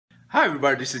Hi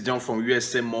everybody, this is John from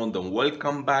USA London.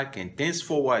 Welcome back and thanks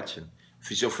for watching.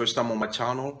 If it's your first time on my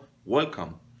channel,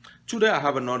 welcome. Today I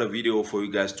have another video for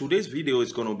you guys. Today's video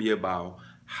is going to be about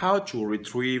how to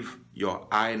retrieve your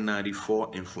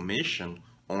I-94 information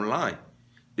online.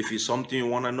 If it's something you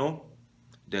want to know,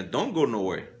 then don't go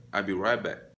nowhere. I'll be right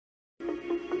back.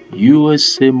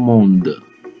 USA Monde.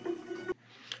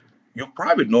 You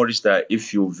probably noticed that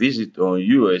if you visit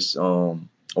US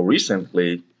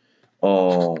recently,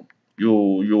 uh,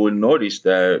 you will notice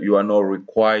that you are not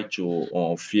required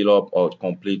to fill up or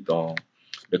complete the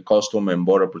Custom and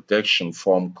Border Protection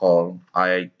form called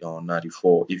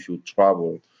I-94 if you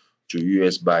travel to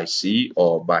US by sea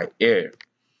or by air.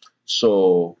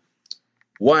 So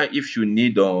why, if you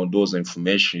need those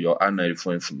information, your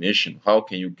I-94 information, how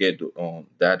can you get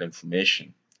that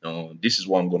information? This is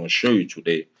what I'm going to show you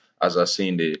today, as I say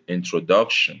in the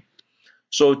introduction.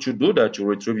 So to do that, to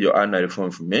retrieve your I-94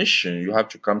 information, you have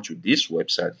to come to this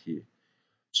website here.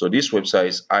 So this website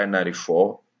is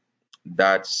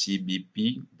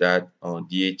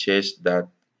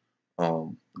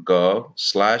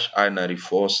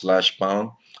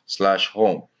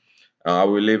I-94.cbp.dhs.gov/I-94/pound/home. I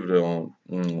will leave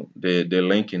the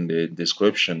link in the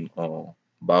description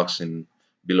box in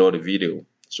below the video,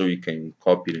 so you can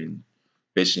copy it and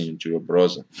paste it into your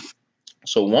browser.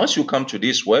 So once you come to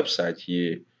this website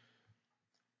here,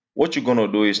 what you're gonna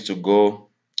do is to go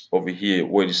over here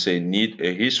where you say need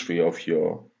a history of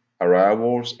your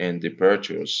arrivals and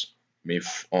departures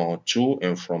to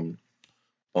and from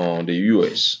the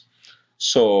US.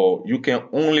 So you can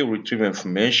only retrieve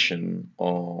information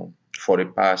for the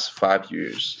past 5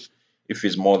 years. If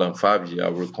it's more than 5 years, I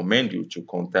recommend you to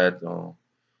contact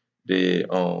the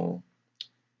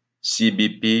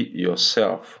CBP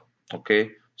yourself.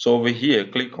 Okay. So over here,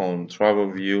 click on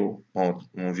Travel View, on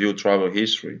View Travel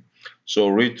History. So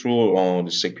read through the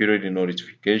security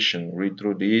notification. Read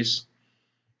through this.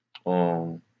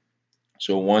 So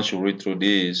once you read through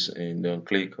this, and then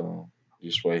click on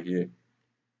this right here.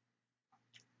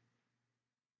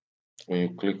 When you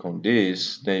click on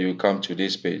this, then you come to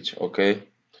this page. Okay.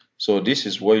 So this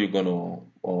is where you're gonna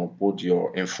put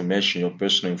your information, your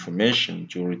personal information,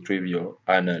 to retrieve your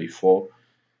I-94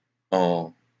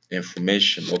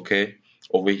 information. Okay.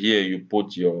 Over here you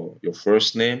put your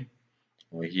first name.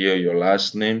 Over here your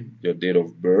last name, your date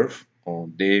of birth,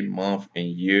 day, month, and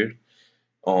year.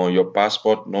 Your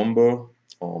passport number,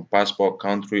 passport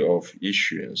country of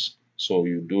issuance. So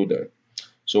you do that.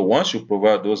 So once you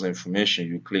provide those information,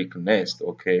 you click next.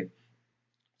 Okay.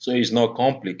 So it's not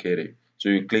complicated. So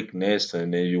you click next,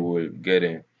 and then you will get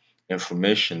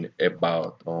information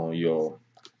about your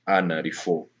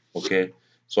I-94. Okay.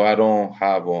 So I don't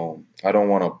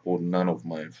want to put none of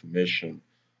my information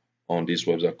on this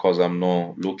website because I'm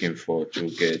not looking for to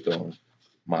get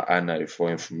my I-94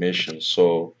 information.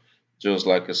 So just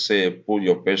like I said, put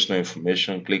your personal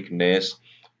information, click next.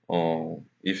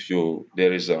 If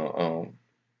there is a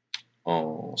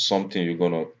something you're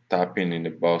gonna tap in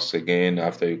the box again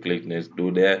after you click next, do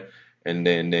that, and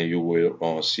then you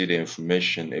will see the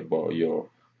information about your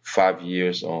 5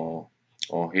 years on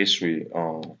history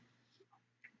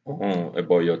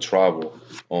about your travel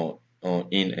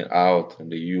in and out in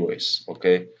the US.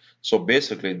 Okay, so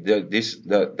basically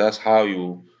that's how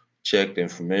you check the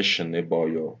information about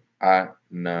your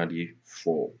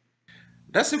I-94.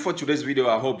 That's it for today's video.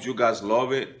 I hope you guys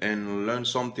love it and learn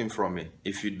something from it.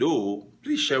 If you do,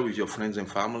 please share with your friends and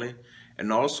family,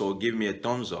 and also give me a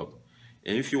thumbs up.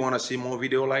 And if you want to see more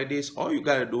videos like this, all you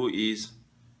gotta do is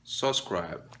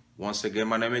subscribe. Once again,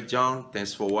 my name is John.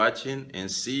 Thanks for watching, and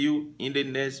see you in the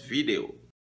next video.